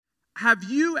Have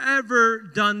you ever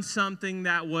done something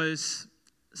that was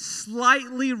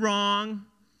slightly wrong,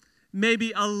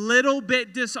 maybe a little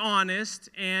bit dishonest,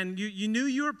 and you knew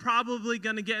you were probably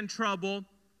going to get in trouble,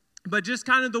 but just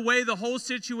kind of the way the whole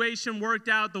situation worked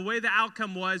out, the way the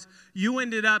outcome was, you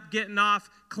ended up getting off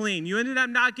clean. You ended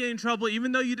up not getting in trouble,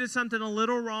 even though you did something a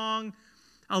little wrong,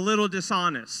 a little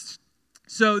dishonest.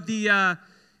 So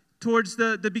towards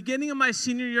the beginning of my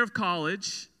senior year of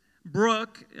college,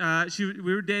 Brooke,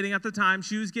 we were dating at the time.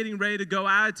 She was getting ready to go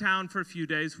out of town for a few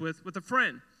days with a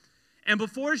friend. And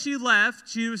before she left,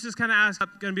 she was just kind of asked,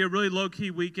 going to be a really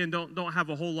low-key weekend, don't have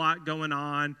a whole lot going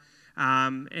on.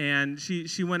 And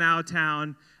she went out of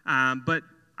town, but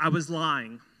I was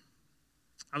lying.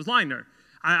 I was lying to her.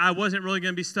 I wasn't really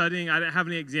going to be studying. I didn't have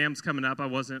any exams coming up. I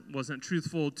wasn't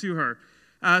truthful to her.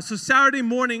 So Saturday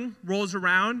morning rolls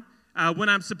around when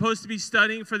I'm supposed to be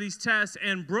studying for these tests,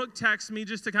 and Brooke texts me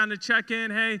just to kind of check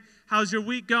in. Hey, how's your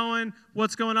week going?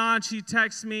 What's going on? She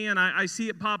texts me, and I see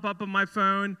it pop up on my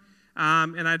phone,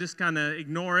 and I just kind of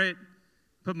ignore it,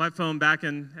 put my phone back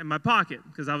in my pocket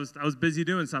because I was busy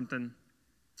doing something.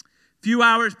 A few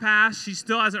hours pass. She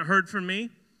still hasn't heard from me.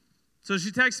 So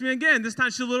she texts me again. This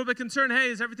time she's a little bit concerned. Hey,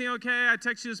 is everything okay? I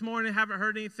texted you this morning, haven't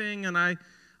heard anything, and I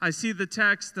see the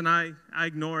text, and I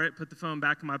ignore it, put the phone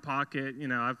back in my pocket. You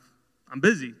know, I'm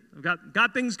busy. I've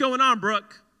got things going on,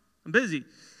 Brooke. I'm busy.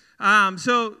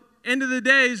 So end of the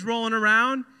day is rolling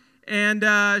around,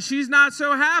 and she's not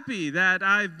so happy that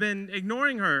I've been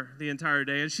ignoring her the entire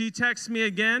day. And she texts me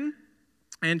again,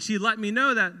 and she let me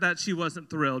know that she wasn't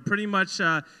thrilled. Pretty much,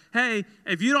 hey,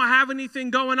 if you don't have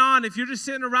anything going on, if you're just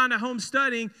sitting around at home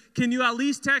studying, can you at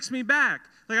least text me back?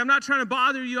 Like, I'm not trying to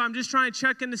bother you. I'm just trying to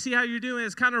check in to see how you're doing.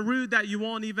 It's kind of rude that you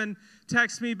won't even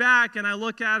text me back. And I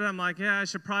look at it. I'm like, yeah, I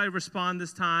should probably respond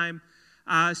this time.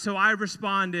 So I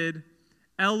responded,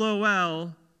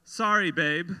 LOL, sorry,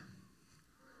 babe.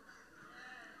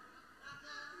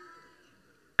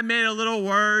 I made it a little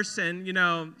worse, and, you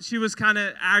know, she was kind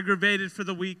of aggravated for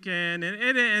the weekend, and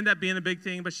it didn't end up being a big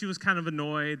thing, but she was kind of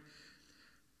annoyed.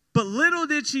 But little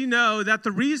did she know that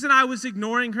the reason I was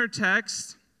ignoring her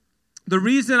text, the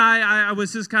reason I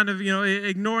was just kind of, you know,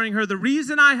 ignoring her, the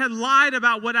reason I had lied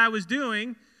about what I was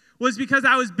doing was because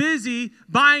I was busy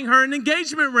buying her an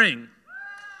engagement ring.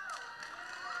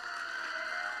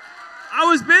 I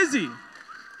was busy.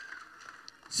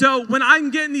 So when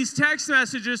I'm getting these text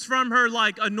messages from her,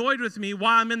 like, annoyed with me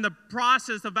while I'm in the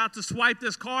process about to swipe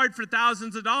this card for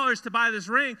thousands of dollars to buy this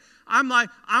ring, I'm like,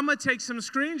 I'm going to take some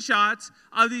screenshots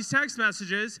of these text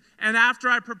messages. And after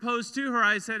I proposed to her,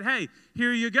 I said, hey,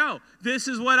 here you go. This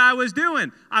is what I was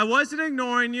doing. I wasn't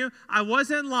ignoring you. I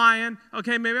wasn't lying.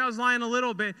 Okay, maybe I was lying a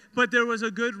little bit, but there was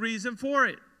a good reason for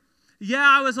it. Yeah,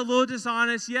 I was a little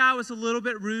dishonest. Yeah, I was a little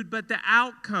bit rude, but the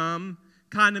outcome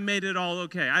kind of made it all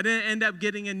okay. I didn't end up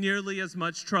getting in nearly as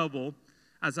much trouble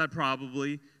as I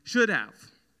probably should have.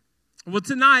 Well,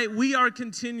 tonight we are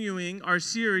continuing our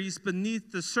series,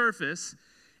 Beneath the Surface,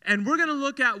 and we're going to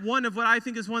look at one of what I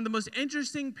think is one of the most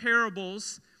interesting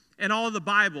parables in all of the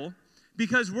Bible,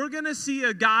 because we're going to see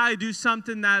a guy do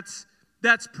something that's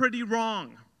pretty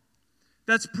wrong,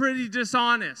 that's pretty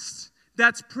dishonest,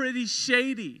 that's pretty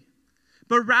shady.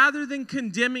 But rather than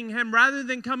condemning him, rather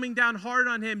than coming down hard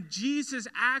on him, Jesus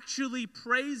actually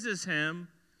praises him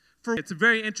for it's a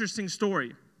very interesting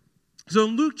story. So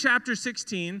in Luke chapter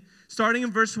 16, starting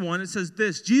in verse 1, it says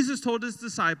this: Jesus told his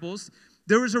disciples,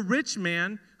 there was a rich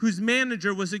man whose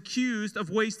manager was accused of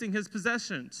wasting his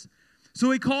possessions.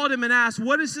 So he called him and asked,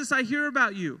 what is this I hear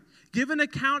about you? Give an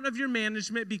account of your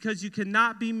management, because you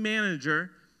cannot be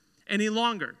manager any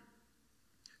longer.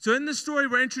 So in this story,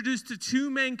 we're introduced to two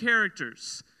main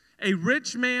characters, a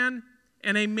rich man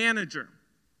and a manager.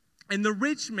 And the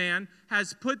rich man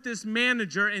has put this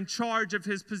manager in charge of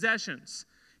his possessions.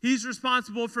 He's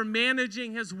responsible for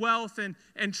managing his wealth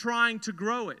and trying to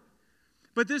grow it.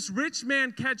 But this rich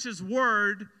man catches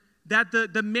word that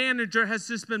the manager has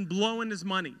just been blowing his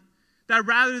money. That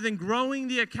rather than growing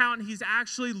the account, he's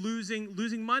actually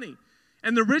losing money.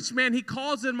 And the rich man, he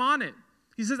calls him on it.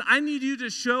 He says, I need you to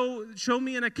show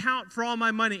me an account for all my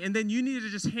money, and then you need to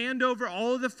just hand over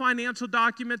all of the financial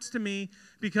documents to me,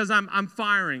 because I'm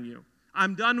firing you.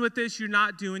 I'm done with this. You're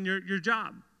not doing your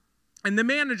job. And the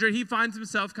manager, he finds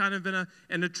himself kind of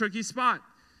in a tricky spot.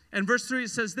 And verse 3, it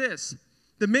says this: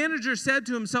 the manager said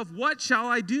to himself, what shall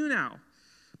I do now?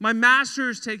 My master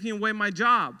is taking away my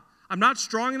job. I'm not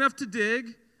strong enough to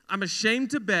dig. I'm ashamed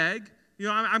to beg. You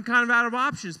know, I'm kind of out of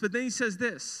options. But then he says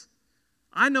this: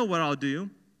 I know what I'll do,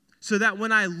 so that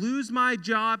when I lose my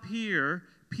job here,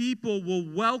 people will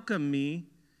welcome me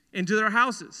into their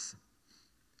houses.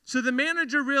 So the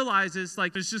manager realizes,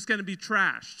 like, it's just going to be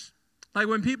trashed. Like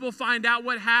when people find out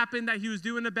what happened, that he was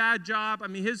doing a bad job, I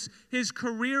mean, his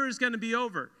career is going to be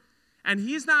over. And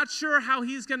he's not sure how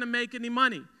he's going to make any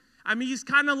money. I mean, he's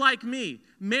kind of like me.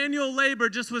 Manual labor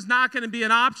just was not going to be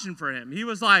an option for him. He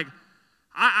was like,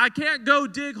 I can't go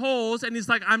dig holes. And he's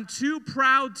like, I'm too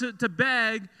proud to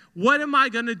beg. What am I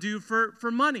going to do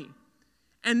for money?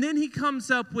 And then he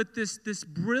comes up with this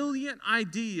brilliant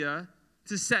idea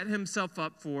to set himself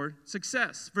up for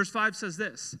success. Verse 5 says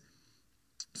this.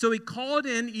 So he called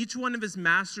in each one of his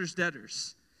master's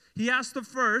debtors. He asked the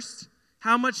first,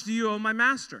 how much do you owe my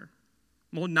master?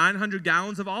 Well, 900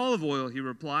 gallons of olive oil, he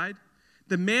replied.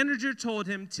 The manager told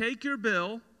him, take your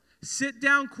bill, sit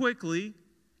down quickly,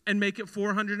 and make it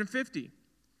 450.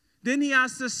 Then he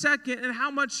asked the second, and how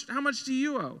much do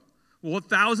you owe? Well,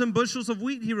 1,000 bushels of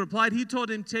wheat, he replied. He told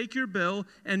him, take your bill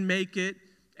and make it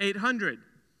 800.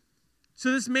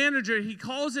 So this manager, he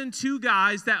calls in two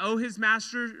guys that owe his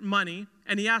master money,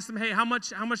 and he asks them, hey, how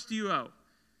much do you owe?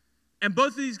 And both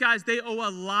of these guys, they owe a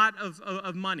lot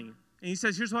of money. And he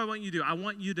says, here's what I want you to do. I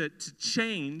want you to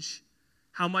change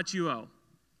how much you owe.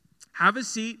 Have a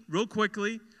seat real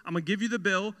quickly. I'm going to give you the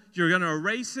bill. You're going to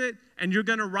erase it, and you're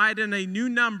going to write in a new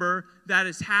number that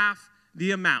is half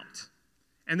the amount.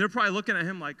 And they're probably looking at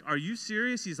him like, are you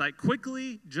serious? He's like,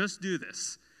 quickly, just do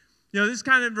this. You know, this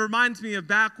kind of reminds me of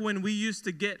back when we used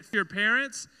to get your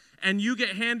parents, and you get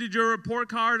handed your report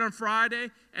card on Friday,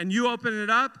 and you open it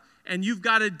up, and you've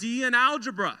got a D in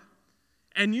algebra.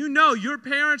 And you know your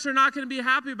parents are not going to be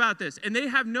happy about this. And they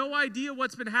have no idea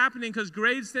what's been happening because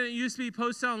grades didn't used to be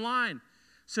posted online.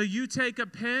 So you take a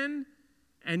pen,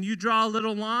 and you draw a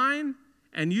little line,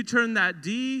 and you turn that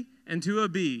D into a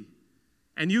B.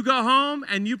 And you go home,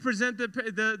 and you present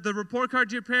the report card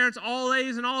to your parents, all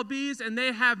A's and all B's, and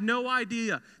they have no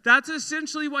idea. That's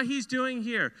essentially what he's doing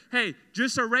here. Hey,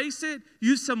 just erase it,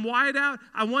 use some whiteout.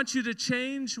 I want you to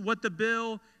change what the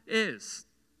bill is.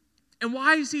 And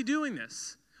why is he doing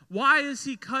this? Why is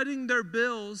he cutting their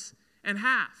bills in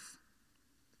half?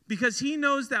 Because he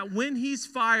knows that when he's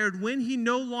fired, when he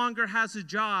no longer has a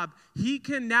job, he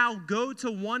can now go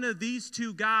to one of these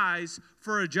two guys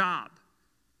for a job.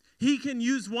 He can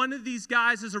use one of these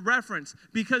guys as a reference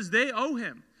because they owe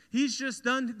him. He's just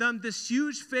done them this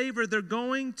huge favor. They're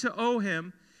going to owe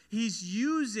him. He's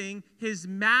using his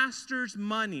master's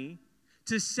money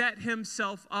to set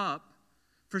himself up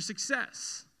for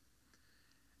success.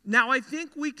 Now, I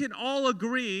think we can all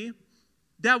agree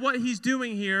that what he's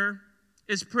doing here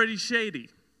is pretty shady.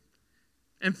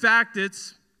 In fact,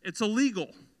 it's illegal.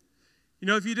 You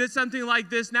know, if you did something like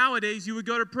this nowadays, you would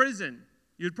go to prison.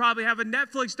 You'd probably have a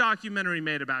Netflix documentary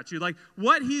made about you. Like,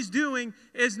 what he's doing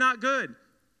is not good.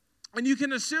 And you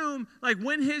can assume, like,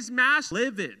 when his master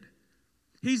livid,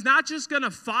 he's not just going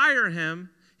to fire him,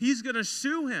 he's going to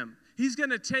sue him. He's going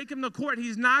to take him to court.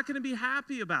 He's not going to be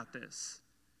happy about this.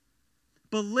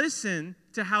 But listen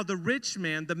to how the rich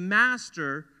man, the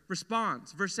master,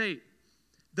 responds. Verse 8,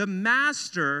 the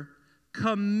master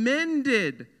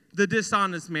commended the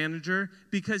dishonest manager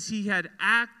because he had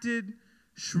acted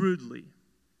shrewdly.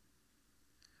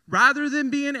 Rather than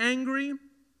being angry,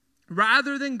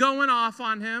 rather than going off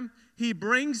on him, he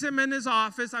brings him in his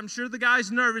office. I'm sure the guy's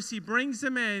nervous. He brings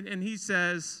him in and he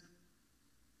says,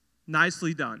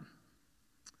 nicely done.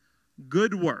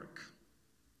 Good work.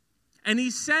 And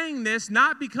he's saying this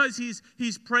not because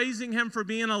he's praising him for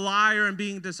being a liar and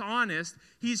being dishonest.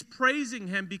 He's praising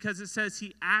him because it says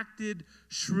he acted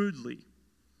shrewdly.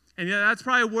 And yeah, that's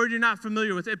probably a word you're not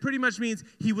familiar with. It pretty much means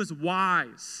he was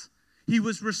wise. He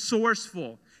was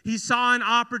resourceful. He saw an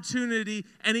opportunity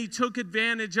and he took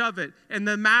advantage of it. And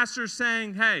the master's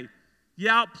saying, hey, you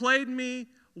outplayed me.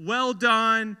 Well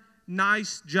done.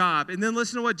 Nice job. And then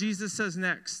listen to what Jesus says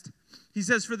next. He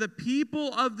says, for the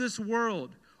people of this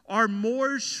world are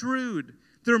more shrewd.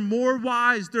 They're more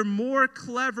wise. They're more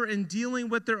clever in dealing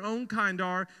with their own kind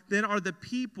than are the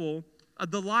people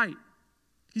of the light.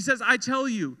 He says, I tell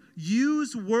you,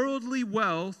 use worldly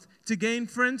wealth to gain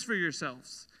friends for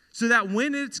yourselves, so that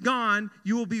when it's gone,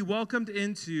 you will be welcomed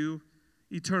into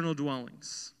eternal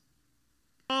dwellings.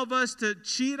 All of us to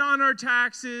cheat on our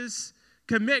taxes,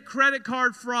 commit credit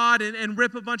card fraud, and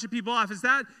rip a bunch of people off. Is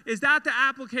that the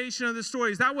application of the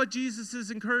story? Is that what Jesus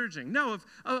is encouraging? No,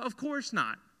 of course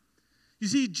not. You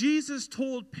see, Jesus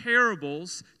told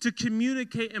parables to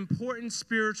communicate important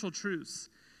spiritual truths.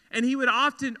 And he would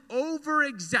often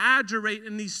over-exaggerate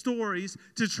in these stories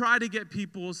to try to get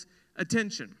people's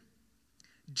attention.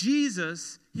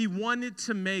 Jesus, he wanted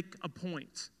to make a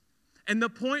point. And the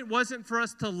point wasn't for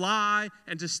us to lie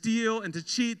and to steal and to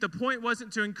cheat. The point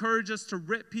wasn't to encourage us to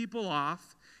rip people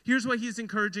off. Here's what he's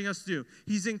encouraging us to do.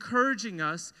 He's encouraging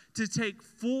us to take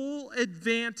full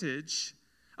advantage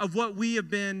of what we have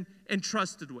been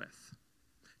entrusted with.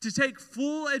 To take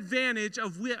full advantage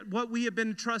of what we have been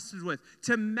entrusted with.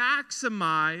 To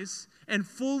maximize and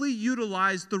fully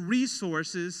utilize the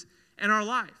resources in our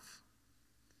life.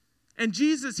 And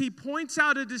Jesus, he points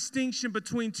out a distinction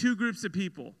between two groups of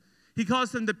people. He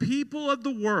calls them the people of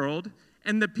the world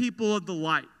and the people of the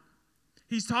light.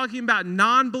 He's talking about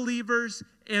non-believers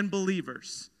and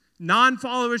believers.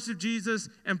 Non-followers of Jesus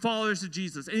and followers of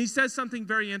Jesus. And he says something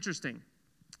very interesting.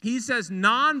 He says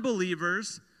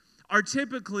non-believers are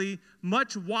typically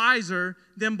much wiser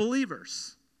than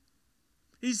believers.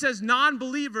 He says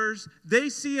non-believers, they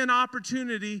see an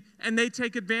opportunity and they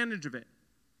take advantage of it.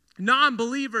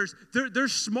 Non-believers, they're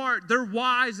smart, they're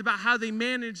wise about how they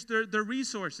manage their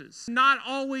resources. Not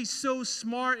always so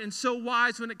smart and so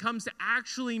wise when it comes to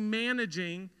actually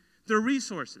managing their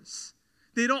resources.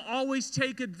 They don't always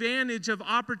take advantage of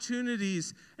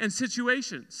opportunities and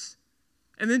situations.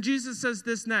 And then Jesus says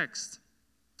this next.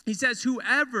 He says,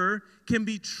 whoever can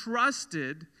be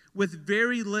trusted with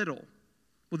very little,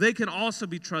 well, they can also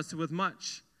be trusted with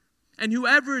much. And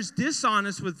whoever is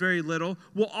dishonest with very little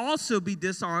will also be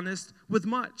dishonest with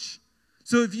much.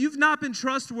 So if you've not been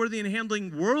trustworthy in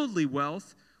handling worldly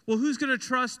wealth, well, who's going to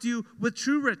trust you with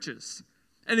true riches?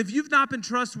 And if you've not been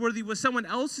trustworthy with someone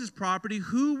else's property,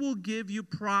 who will give you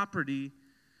property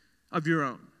of your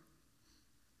own?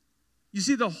 You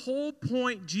see, the whole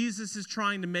point Jesus is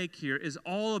trying to make here is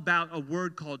all about a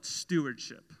word called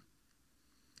stewardship.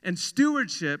 And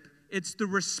stewardship, it's the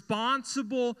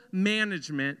responsible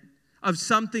management of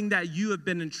something that you have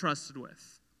been entrusted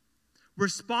with.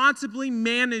 Responsibly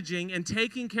managing and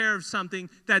taking care of something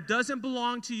that doesn't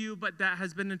belong to you, but that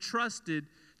has been entrusted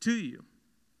to you.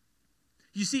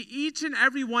 You see, each and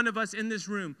every one of us in this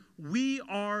room, we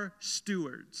are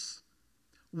stewards.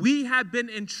 We have been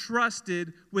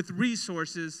entrusted with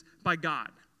resources by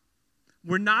God.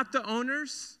 We're not the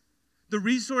owners. The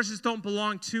resources don't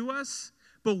belong to us,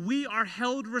 but we are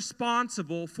held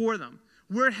responsible for them.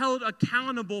 We're held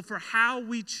accountable for how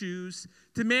we choose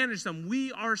to manage them.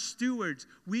 We are stewards.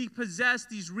 We possess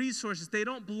these resources. They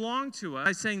don't belong to us.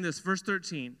 By saying this, verse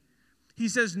 13, he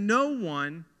says, no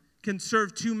one can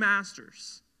serve two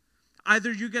masters.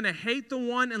 Either you're going to hate the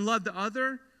one and love the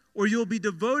other, or you'll be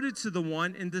devoted to the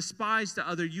one and despise the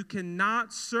other. You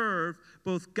cannot serve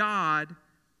both God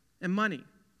and money.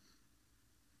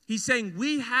 He's saying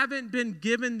we haven't been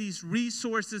given these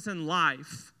resources in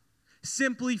life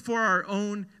simply for our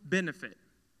own benefit.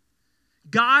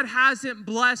 God hasn't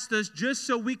blessed us just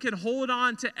so we can hold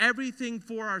on to everything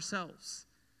for ourselves.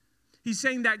 He's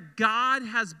saying that God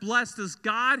has blessed us.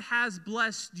 God has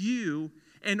blessed you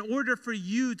in order for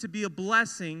you to be a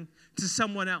blessing to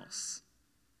someone else.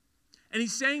 And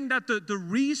he's saying that the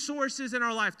resources in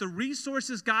our life, the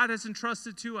resources God has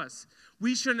entrusted to us,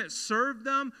 we shouldn't serve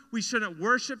them, we shouldn't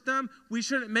worship them, we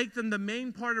shouldn't make them the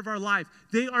main part of our life.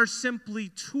 They are simply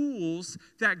tools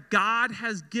that God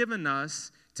has given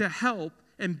us to help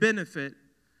and benefit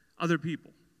other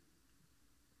people.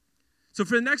 So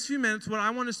for the next few minutes, what I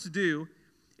want us to do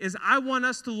is I want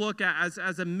us to look at,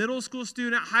 as a middle school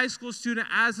student, high school student,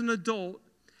 as an adult,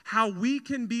 how we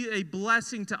can be a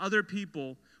blessing to other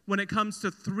people when it comes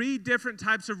to three different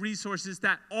types of resources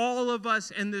that all of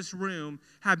us in this room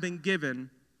have been given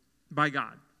by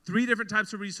God. Three different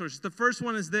types of resources. The first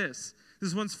one is this.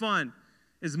 This one's fun,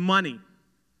 is money.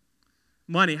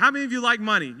 Money. How many of you like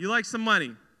money? You like some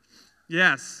money?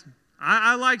 Yes.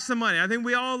 I like some money. I think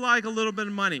we all like a little bit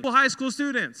of money. High school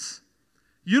students,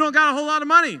 you don't got a whole lot of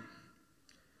money.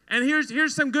 And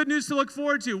here's some good news to look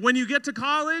forward to. When you get to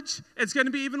college, it's going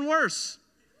to be even worse.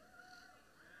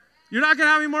 You're not going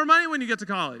to have any more money when you get to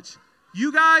college.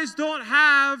 You guys don't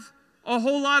have a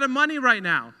whole lot of money right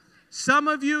now. Some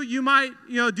of you might,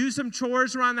 do some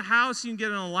chores around the house. You can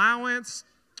get an allowance.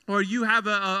 Or you have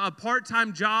a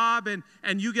part-time job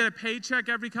and you get a paycheck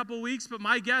every couple of weeks. But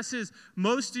my guess is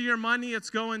most of your money, it's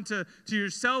going to your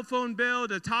cell phone bill,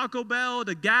 to Taco Bell,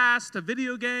 to gas, to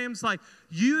video games. Like,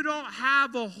 you don't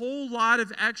have a whole lot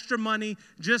of extra money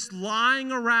just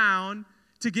lying around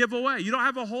to give away. You don't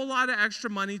have a whole lot of extra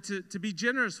money to be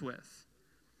generous with.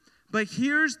 But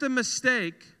here's the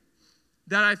mistake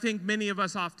that I think many of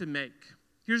us often make.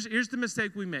 Here's the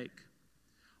mistake we make.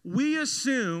 We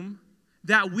assume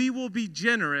that we will be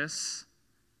generous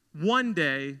one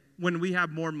day when we have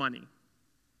more money.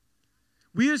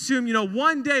 We assume,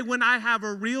 one day when I have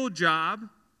a real job,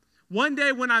 one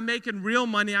day when I'm making real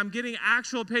money, I'm getting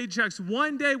actual paychecks,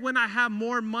 one day when I have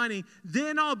more money,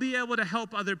 then I'll be able to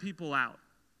help other people out.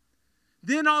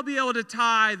 Then I'll be able to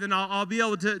tithe and I'll be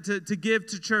able to give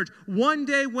to church. One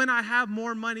day when I have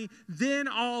more money, then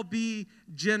I'll be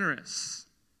generous.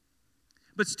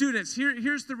 But students,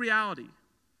 here's the reality.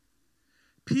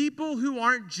 People who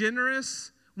aren't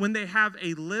generous when they have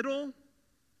a little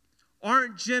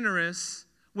aren't generous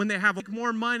when they have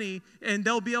more money and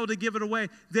they'll be able to give it away.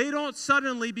 They don't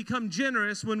suddenly become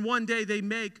generous when one day they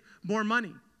make more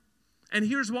money. And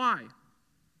here's why.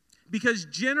 Because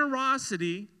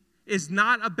generosity is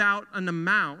not about an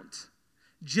amount.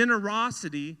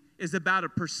 Generosity is about a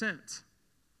percent.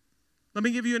 Let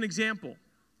me give you an example.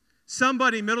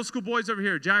 Somebody, middle school boys over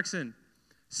here, Jackson,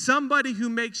 somebody who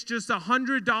makes just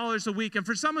 $100 a week, and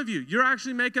for some of you, you're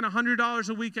actually making $100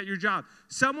 a week at your job.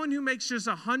 Someone who makes just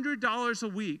 $100 a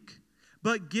week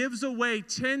but gives away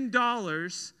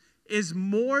 $10 is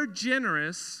more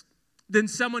generous than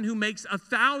someone who makes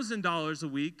 $1,000 a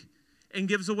week and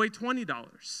gives away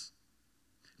 $20.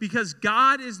 Because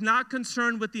God is not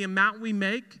concerned with the amount we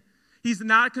make. He's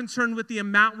not concerned with the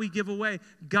amount we give away.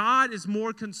 God is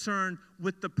more concerned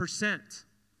with the percent.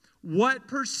 What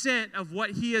percent of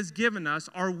what He has given us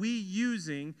are we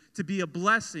using to be a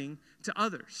blessing to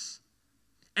others?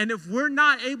 And if we're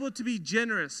not able to be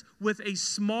generous with a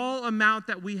small amount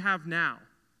that we have now,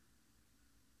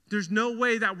 there's no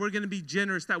way that we're going to be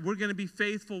generous, that we're going to be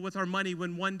faithful with our money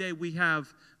when one day we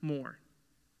have more.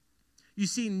 You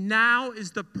see, now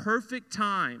is the perfect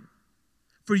time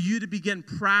for you to begin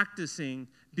practicing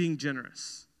being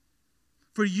generous.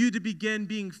 For you to begin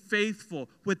being faithful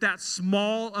with that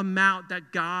small amount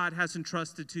that God has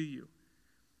entrusted to you.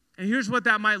 And here's what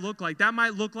that might look like. That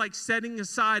might look like setting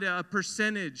aside a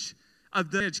percentage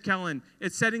of the Kellen.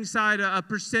 It's setting aside a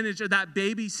percentage of that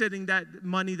babysitting, that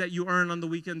money that you earn on the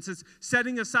weekends. It's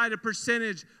setting aside a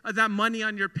percentage of that money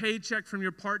on your paycheck from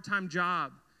your part-time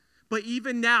job. But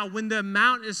even now, when the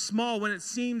amount is small, when it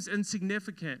seems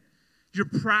insignificant, you're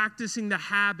practicing the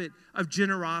habit of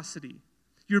generosity.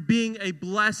 You're being a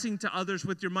blessing to others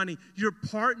with your money. You're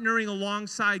partnering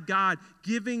alongside God,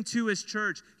 giving to His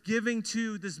church, giving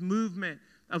to this movement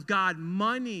of God.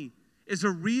 Money is a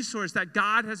resource that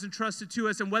God has entrusted to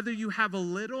us. And whether you have a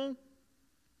little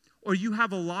or you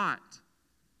have a lot,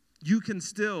 you can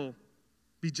still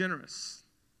be generous.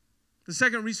 The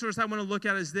second resource I want to look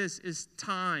at is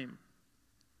time.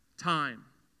 Time.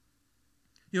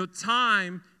 You know,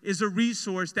 time is a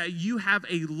resource that you have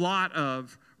a lot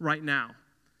of right now.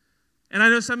 And I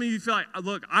know some of you feel like,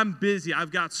 look, I'm busy.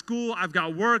 I've got school, I've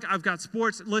got work, I've got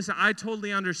sports. Listen, I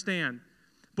totally understand.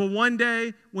 But one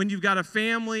day, when you've got a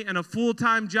family and a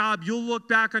full-time job, you'll look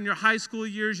back on your high school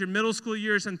years, your middle school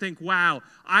years, and think, wow,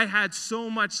 I had so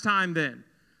much time then.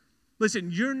 Listen,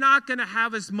 you're not going to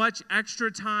have as much extra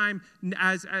time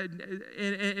as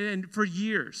for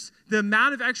years. The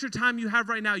amount of extra time you have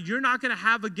right now, you're not going to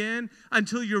have again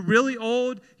until you're really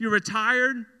old, you're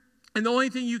retired, and the only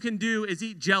thing you can do is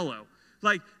eat Jell-O.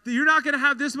 Like, you're not going to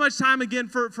have this much time again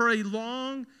for a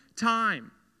long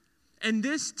time. And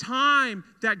this time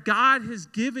that God has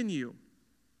given you,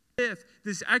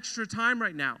 this extra time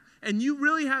right now, and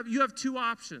you have two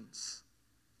options.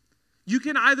 You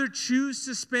can either choose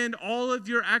to spend all of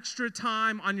your extra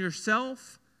time on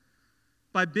yourself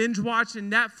by binge watching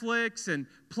Netflix and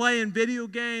playing video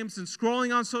games and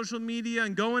scrolling on social media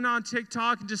and going on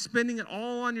TikTok and just spending it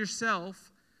all on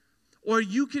yourself. Or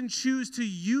you can choose to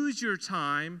use your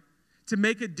time to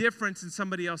make a difference in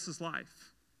somebody else's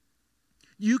life.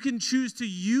 You can choose to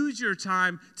use your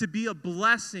time to be a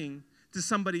blessing to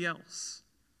somebody else.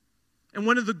 And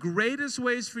one of the greatest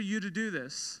ways for you to do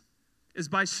this is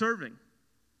by serving.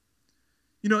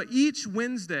 You know, each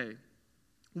Wednesday,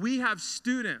 we have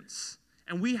students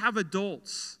and we have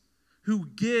adults who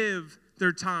give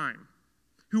their time,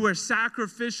 who are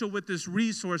sacrificial with this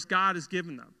resource God has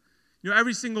given them. You know,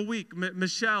 every single week,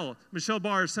 Michelle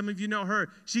Barr, some of you know her,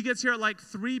 she gets here at like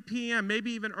 3 p.m.,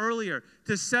 maybe even earlier,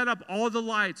 to set up all the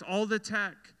lights, all the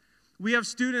tech. We have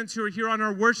students who are here on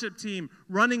our worship team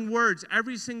running words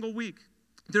every single week.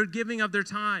 They're giving of their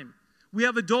time. We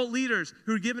have adult leaders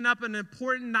who are giving up an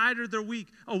important night of their week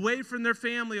away from their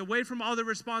family, away from all their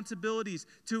responsibilities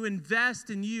to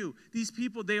invest in you. These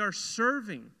people, they are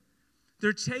serving.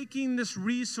 They're taking this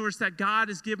resource that God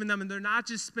has given them, and they're not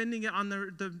just spending it on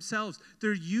themselves.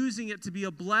 They're using it to be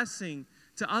a blessing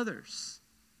to others.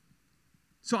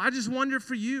 So I just wonder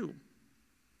for you,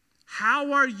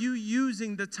 how are you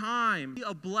using the time?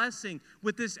 A blessing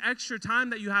with this extra time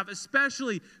that you have,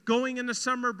 especially going into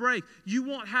summer break. You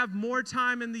won't have more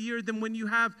time in the year than when you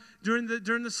have during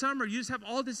the summer. You just have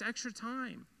all this extra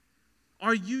time.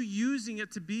 Are you using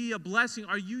it to be a blessing?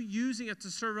 Are you using it to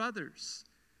serve others?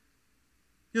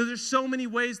 You know, there's so many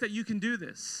ways that you can do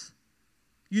this.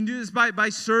 You can do this by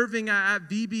serving at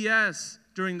VBS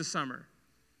during the summer.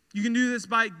 You can do this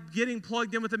by getting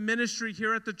plugged in with a ministry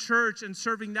here at the church and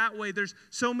serving that way. There's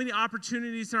so many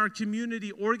opportunities in our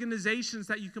community, organizations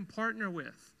that you can partner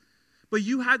with. But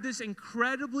you have this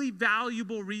incredibly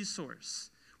valuable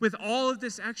resource with all of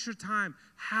this extra time.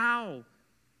 How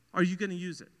are you going to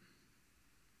use it?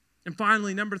 And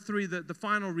finally, number 3, the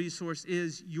final resource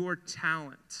is your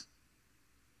talent.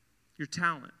 Your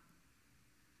talent.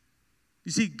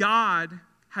 You see, God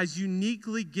has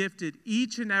uniquely gifted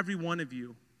each and every one of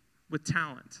you with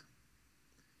talent.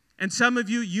 And some of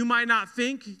you might not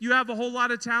think you have a whole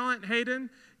lot of talent, Hayden.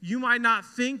 You might not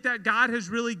think that God has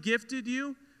really gifted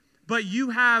you, but you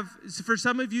have, for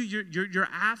some of you, you're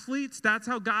athletes. That's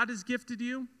how God has gifted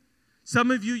you.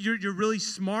 Some of you, you're really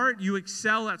smart. You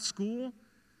excel at school.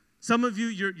 Some of you,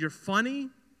 you're funny.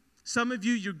 Some of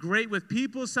you, you're great with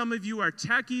people. Some of you are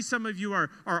techie. Some of you are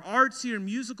artsy or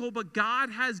musical. But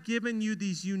God has given you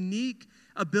these unique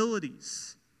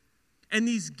abilities. And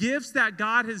these gifts that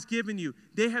God has given you,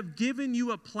 they have given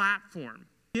you a platform.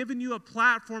 Given you a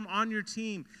platform on your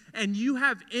team. And you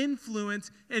have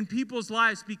influence in people's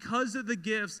lives because of the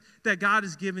gifts that God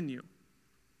has given you.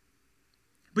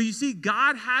 But you see,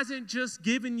 God hasn't just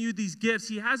given you these gifts.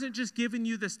 He hasn't just given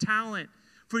you this talent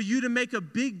for you to make a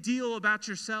big deal about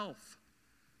yourself.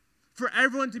 For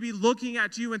everyone to be looking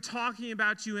at you and talking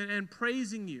about you and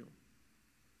praising you.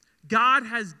 God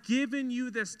has given you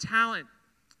this talent.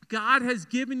 God has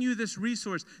given you this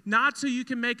resource, not so you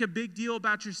can make a big deal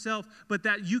about yourself, but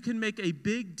that you can make a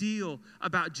big deal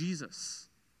about Jesus.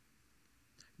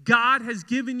 God has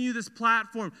given you this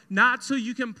platform, not so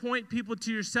you can point people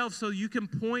to yourself, so you can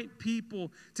point people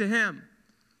to Him.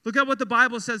 Look at what the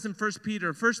Bible says in 1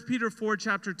 Peter. 1 Peter 4,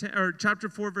 chapter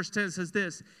 4, verse 10 says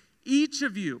this. Each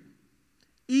of you,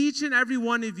 each and every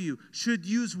one of you should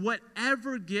use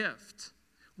whatever gift,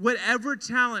 whatever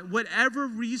talent, whatever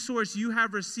resource you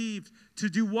have received to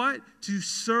do what? To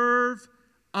serve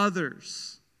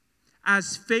others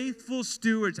as faithful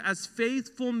stewards, as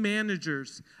faithful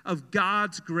managers of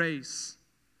God's grace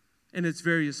in its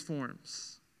various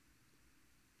forms.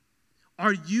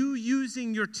 Are you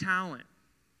using your talent?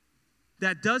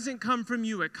 That doesn't come from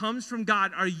you, it comes from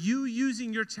God. Are you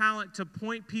using your talent to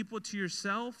point people to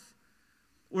yourself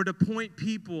or to point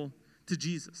people to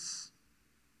Jesus?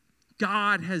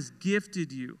 God has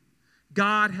gifted you.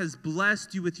 God has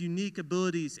blessed you with unique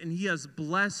abilities, and He has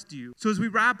blessed you. So as we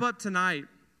wrap up tonight,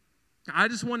 I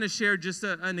just want to share just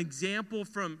an example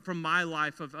from my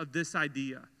life of this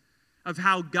idea, of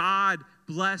how God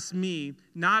blessed me,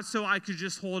 not so I could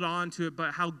just hold on to it,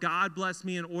 but how God blessed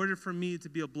me in order for me to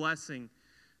be a blessing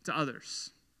to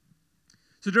others.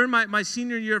 So during my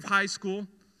senior year of high school,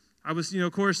 I was,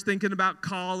 of course, thinking about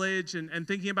college and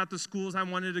thinking about the schools I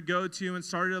wanted to go to and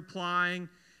started applying.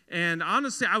 And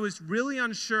honestly, I was really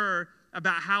unsure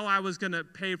about how I was going to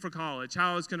pay for college,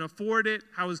 how I was going to afford it,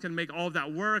 how I was going to make all of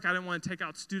that work. I didn't want to take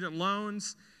out student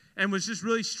loans and was just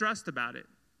really stressed about it.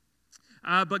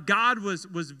 But God was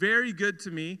very good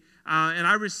to me, and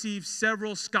I received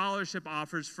several scholarship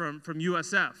offers from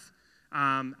USF.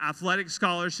 Athletic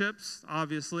scholarships,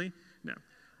 obviously. No.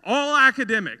 All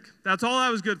academic. That's all I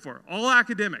was good for. All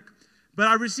academic. But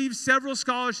I received several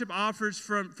scholarship offers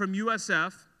from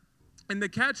USF. And the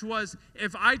catch was,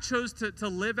 if I chose to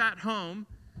live at home,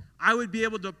 I would be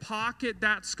able to pocket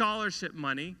that scholarship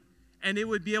money, and it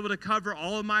would be able to cover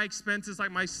all of my expenses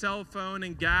like my cell phone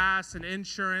and gas and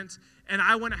insurance, and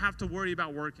I wouldn't have to worry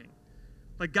about working.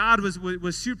 Like God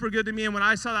was super good to me, and when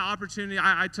I saw that opportunity,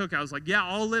 I took it. I was like, yeah,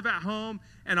 I'll live at home,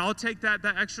 and I'll take that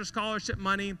extra scholarship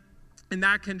money, and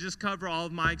that can just cover all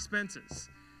of my expenses.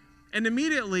 And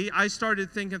immediately, I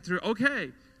started thinking through,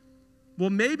 okay, well,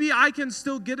 maybe I can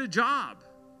still get a job.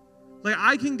 Like,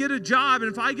 I can get a job,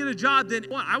 and if I get a job, then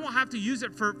I won't have to use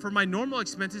it for my normal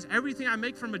expenses. Everything I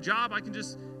make from a job, I can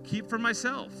just keep for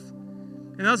myself.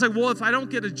 And I was like, well, if I don't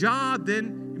get a job,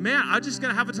 then, man, I'm just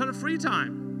going to have a ton of free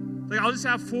time. Like, I'll just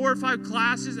have 4 or 5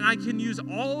 classes, and I can use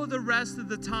all of the rest of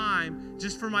the time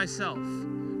just for myself,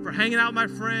 for hanging out with my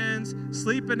friends,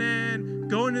 sleeping in,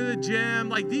 going to the gym.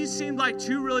 Like, these seemed like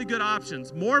 2 really good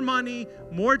options. More money,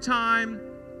 more time.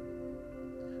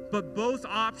 But both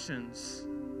options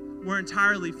were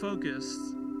entirely focused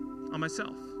on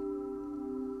myself.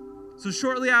 So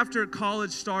shortly after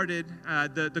college started,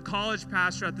 the college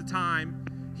pastor at the time,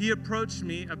 he approached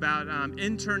me about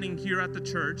interning here at the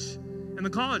church in the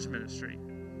college ministry.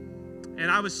 And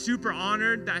I was super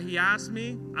honored that he asked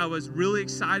me. I was really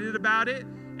excited about it.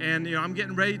 And, I'm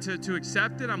getting ready to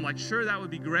accept it. I'm like, sure, that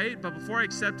would be great. But before I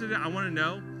accepted it, I want to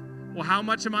know, well, how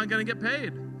much am I going to get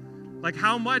paid? Like,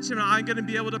 how much am I going to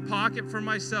be able to pocket for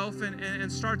myself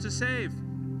and start to save?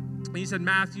 And he said,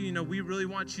 Matthew, you know, we really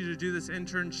want you to do this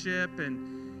internship,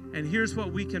 and here's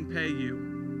what we can pay you.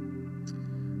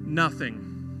 Nothing.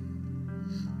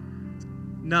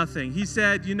 Nothing. He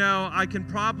said, you know, I can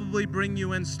probably bring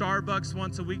you in Starbucks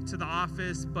once a week to the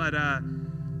office, but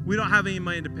we don't have any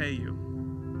money to pay you.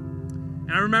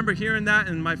 And I remember hearing that,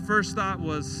 and my first thought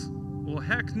was, well,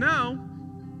 heck no.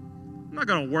 I'm not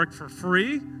going to work for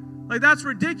free. Like, that's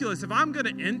ridiculous. If I'm going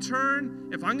to intern,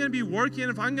 if I'm going to be working,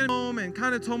 if I'm going to go home, and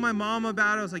kind of told my mom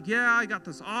about it, I was like, yeah, I got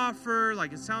this offer.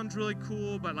 Like, it sounds really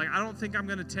cool, but like, I don't think I'm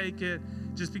going to take it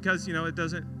just because, you know, it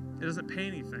doesn't pay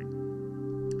anything.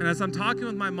 And as I'm talking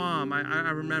with my mom, I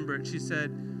remember it. She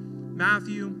said,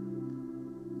 Matthew,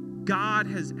 God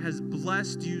has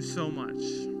blessed you so much.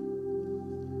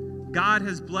 God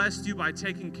has blessed you by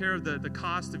taking care of the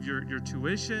cost of your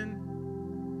tuition.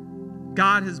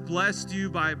 God has blessed you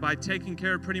by taking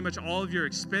care of pretty much all of your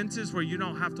expenses where you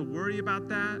don't have to worry about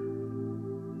that.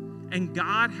 And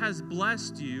God has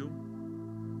blessed you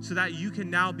so that you can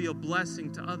now be a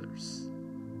blessing to others.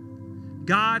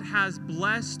 God has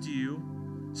blessed you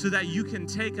so that you can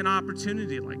take an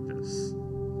opportunity like this.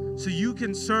 So you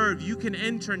can serve, you can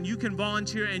intern, you can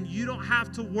volunteer, and you don't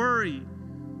have to worry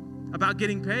about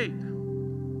getting paid.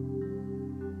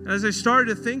 And as I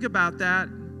started to think about that,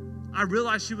 I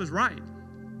realized she was right.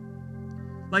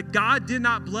 Like, God did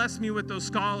not bless me with those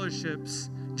scholarships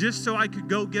just so I could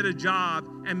go get a job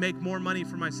and make more money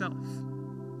for myself.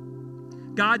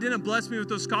 God didn't bless me with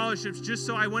those scholarships just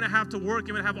so I wouldn't have to work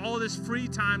and would have all this free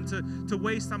time to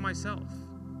waste on myself.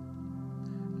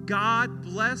 God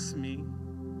blessed me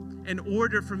in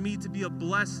order for me to be a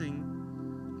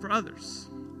blessing for others.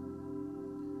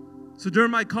 So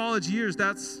during my college years,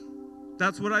 that's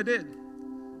what I did.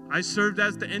 I served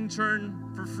as the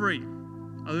intern for free,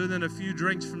 other than a few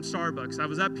drinks from Starbucks. I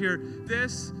was up here to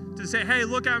say, hey,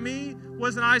 look at me.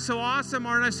 Wasn't I so awesome?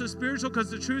 Aren't I so spiritual?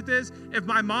 Because the truth is, if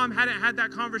my mom hadn't had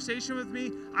that conversation with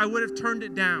me, I would have turned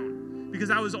it down because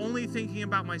I was only thinking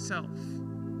about myself.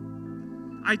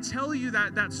 I tell you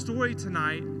that story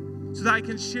tonight so that I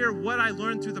can share what I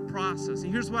learned through the process.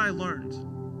 And here's what I learned.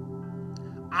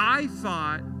 I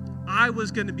thought I was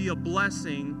going to be a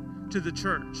blessing to the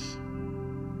church.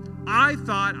 I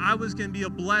thought I was going to be a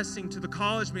blessing to the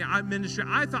college ministry.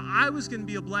 I thought I was going to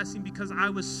be a blessing because I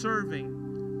was serving.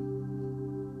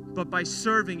 But by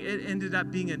serving, it ended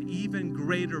up being an even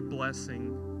greater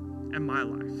blessing in my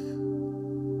life.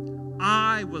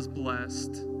 I was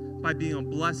blessed by being a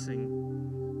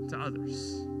blessing to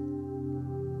others.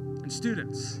 And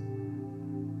students,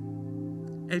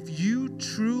 if you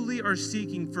truly are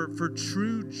seeking for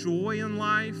true joy in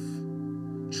life,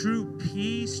 true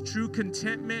peace, true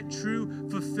contentment, true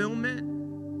fulfillment,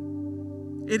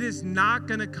 it is not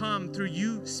going to come through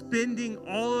you spending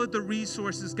all of the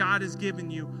resources God has given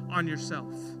you on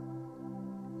yourself.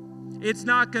 It's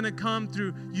not going to come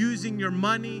through using your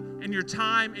money and your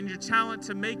time and your talent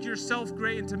to make yourself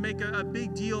great and to make a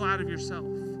big deal out of yourself.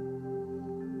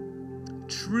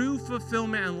 True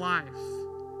fulfillment in life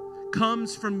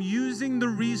comes from using the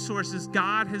resources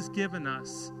God has given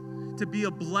us to be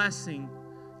a blessing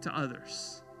to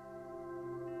others.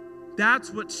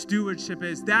 That's what stewardship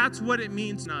is. That's what it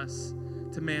means to us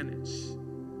to manage.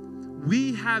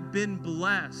 We have been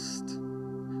blessed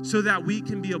so that we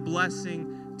can be a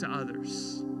blessing to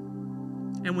others.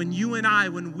 And when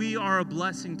we are a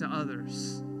blessing to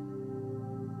others,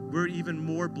 we're even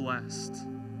more blessed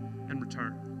in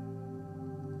return.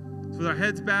 So with our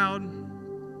heads bowed,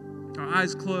 our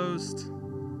eyes closed,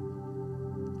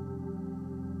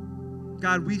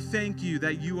 God, we thank you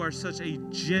that you are such a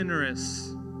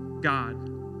generous God.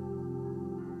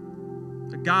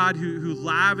 A God who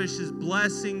lavishes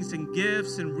blessings and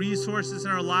gifts and resources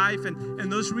in our life.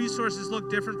 And those resources look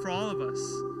different for all of us.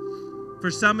 For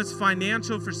some it's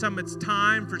financial, for some it's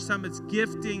time, for some it's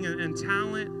gifting and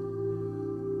talent.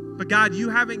 But God, you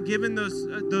haven't given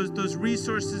those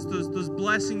resources, those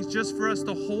blessings just for us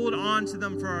to hold on to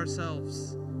them for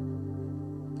ourselves.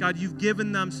 God, you've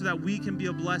given them so that we can be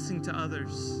a blessing to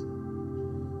others.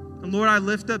 And Lord, I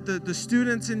lift up the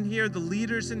students in here, the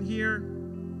leaders in here,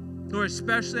 Lord,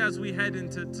 especially as we head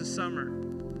into summer.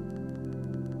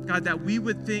 God, that we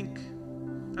would think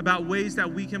about ways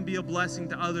that we can be a blessing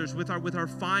to others with our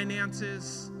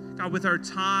finances, God, with our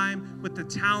time, with the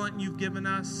talent you've given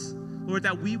us. Lord,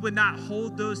 that we would not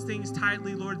hold those things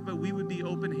tightly, Lord, but we would be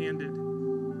open-handed.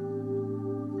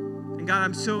 And God,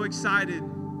 I'm so excited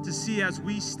to see as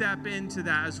we step into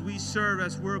that, as we serve,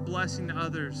 as we're a blessing to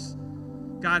others,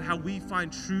 God, how we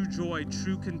find true joy,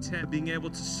 true content, being able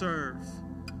to serve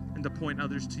and to point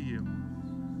others to you.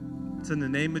 It's in the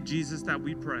name of Jesus that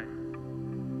we pray.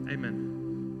 Amen.